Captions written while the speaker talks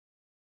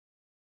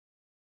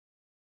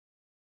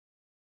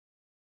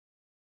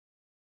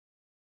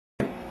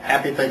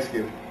happy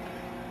Thanksgiving.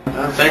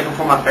 I'm thankful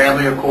for my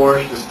family, of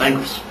course. Just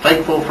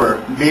thankful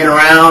for being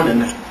around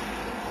and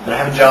that I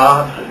have a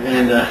job.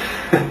 And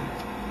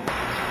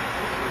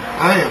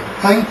I am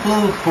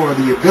thankful for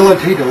the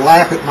ability to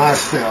laugh at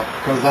myself,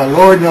 because the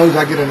Lord knows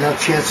I get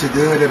enough chance to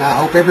do it, and I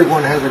hope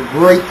everyone has a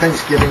great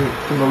Thanksgiving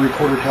from the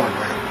Reporter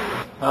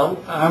Telegram. Well,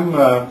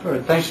 for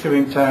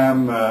Thanksgiving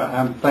time,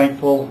 I'm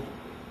thankful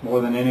more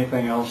than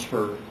anything else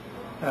for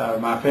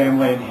my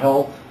family and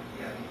health,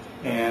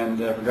 and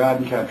for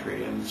God and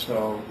country. And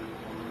so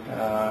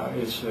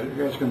it's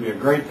going to be a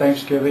great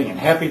Thanksgiving, and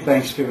happy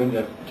Thanksgiving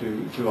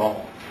to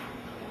all.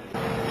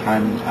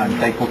 I'm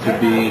thankful to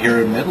be here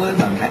in Midland.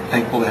 I'm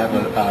thankful to have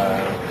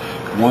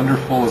a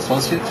wonderful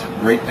associates,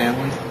 great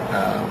family,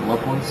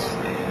 loved ones,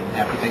 and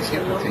happy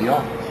Thanksgiving to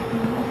y'all.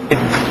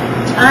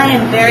 I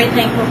am very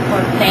thankful for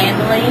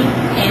family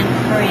and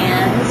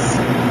friends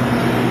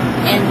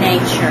and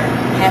nature.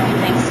 Happy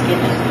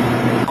Thanksgiving.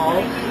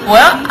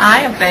 Well,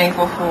 I am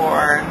thankful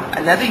for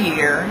another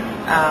year.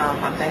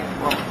 I'm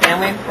thankful for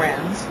family and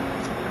friends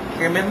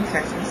here in Midland,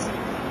 Texas,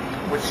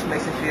 which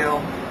makes me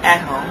feel at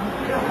home.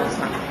 Although it's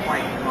not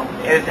quite home.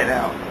 Edit that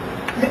out.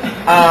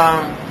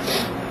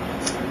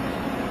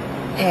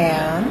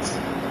 And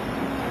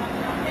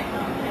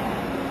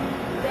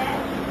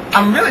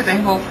I'm really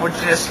thankful for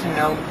just,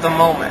 the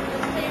moment,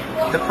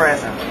 the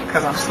present,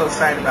 because I'm so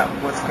excited about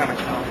what's going to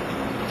come.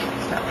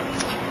 So,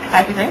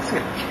 happy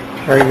Thanksgiving.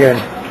 Very good.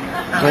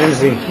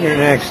 Lindsay, you're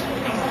next.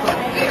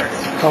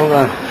 Hold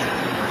on.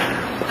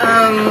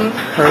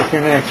 First,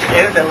 you're next.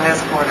 Edit that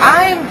last part.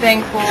 I am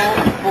thankful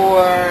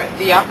for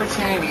the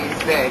opportunities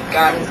that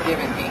God has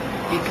given me,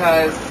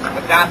 because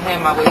without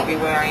Him I wouldn't be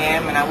where I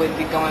am, and I wouldn't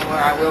be going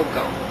where I will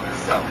go.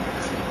 So,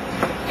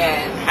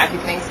 and happy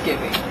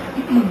Thanksgiving.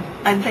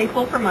 I'm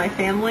thankful for my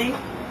family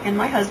and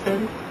my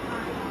husband,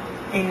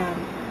 and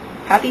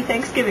happy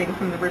Thanksgiving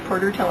from the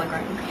Reporter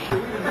Telegram.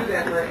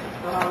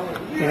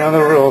 You know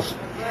the rules.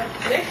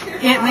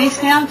 It may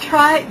sound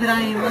trite, but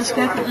I am most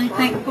definitely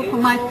thankful for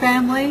my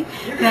family,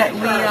 that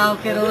we all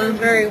get along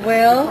very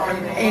well,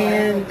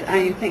 and I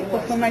am thankful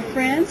for my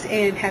friends,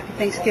 and happy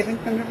Thanksgiving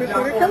from the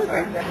Reporter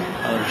Telegram. There's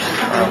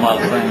a lot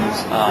of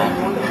things.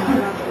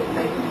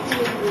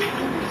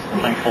 I'm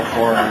thankful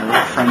for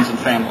our friends and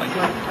family.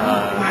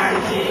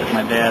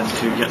 My dad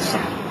to get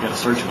a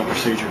surgical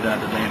procedure done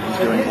today, and he's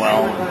doing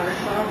well.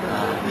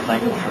 I'm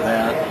thankful for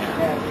that.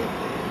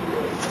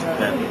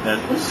 That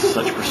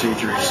such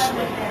procedures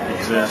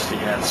exist. He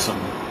had some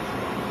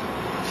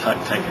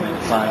taken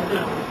inside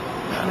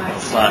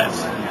both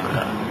sides,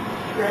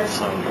 and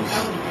so he's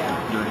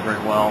doing very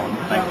well, and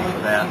thankful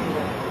for that.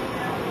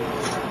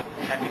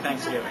 Happy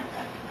Thanksgiving.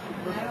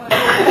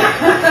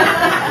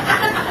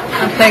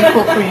 I'm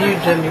thankful for you,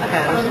 Jimmy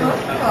Patterson.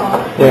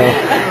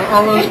 Yeah.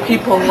 All those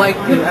people like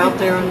you out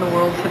there in the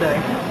world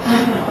today.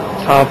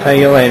 I'll tell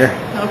you later.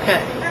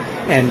 Okay.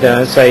 And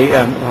say,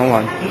 hold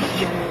on.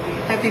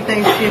 Happy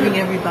Thanksgiving,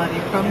 everybody,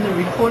 from the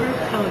Reporter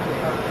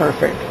Telegram.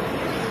 Perfect.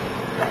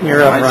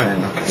 You're up,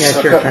 Ryan. Yeah,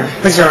 it's your turn.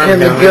 Put your arm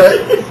down.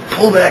 Good.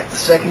 Pull back the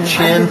second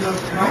chin.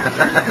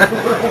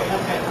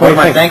 What am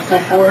I thankful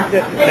for?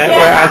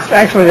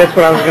 Actually, that's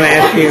what I was going to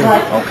ask you.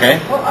 Okay.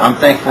 I'm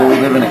thankful we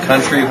live in a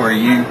country where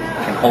you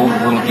can hold a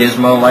little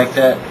gizmo like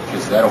that,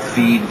 because that'll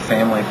feed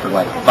family for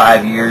like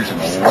 5 years in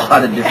a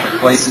lot of different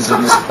places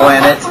on this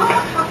planet.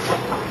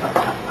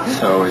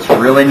 So it's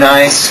really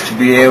nice to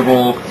be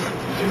able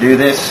to do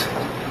this.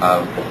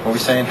 What are we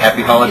saying?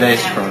 Happy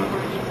holidays from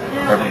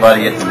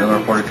everybody at the Midland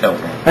Reporter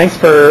Telegram. Thanks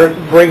for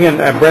bringing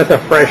a breath of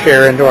fresh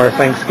air into our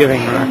Thanksgiving,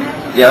 Rocky.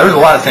 Yeah, there's a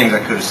lot of things I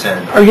could have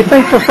said. Are you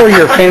thankful for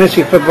your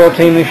fantasy football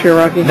team this year,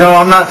 Rocky? No,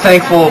 I'm not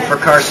thankful for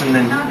Carson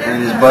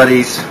and his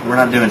buddies. We're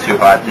not doing too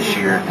hot this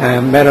year.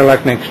 Better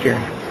luck next year.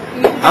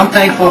 I'm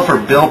thankful for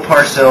Bill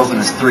Parcells and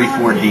his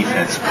 3-4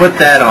 defense. Put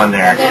that on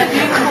there.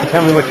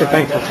 Tell me what you're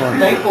thankful for.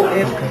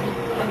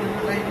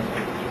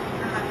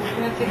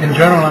 In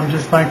general, I'm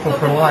just thankful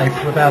for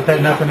life. Without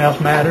that, nothing else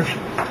matters.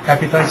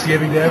 Happy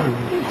Thanksgiving to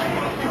everyone.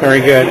 Very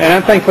good. And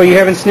I'm thankful you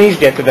haven't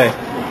sneezed yet today.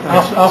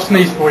 I'll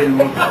sneeze for you.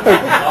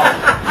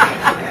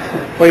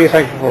 What are you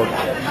thankful for?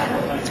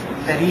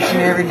 That each and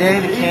every day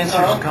the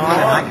cancer is gone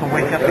and I can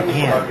wake up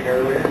again.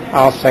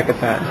 I'll second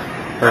that.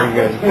 Very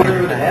good.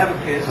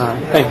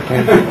 Thank you,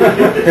 Ken.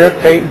 Here,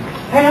 Peyton.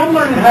 Hey, I'm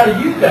learning how to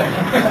use that.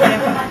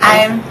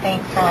 I'm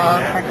thankful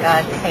for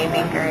God's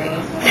saving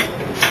grace,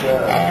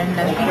 and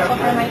I'm thankful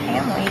for my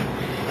family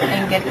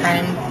and good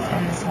friends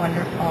and this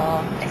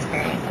wonderful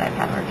experience that I've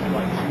had working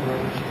with them.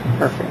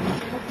 Perfect.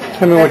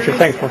 Tell me what you're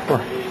thankful for.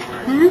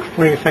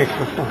 What are you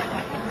thankful for?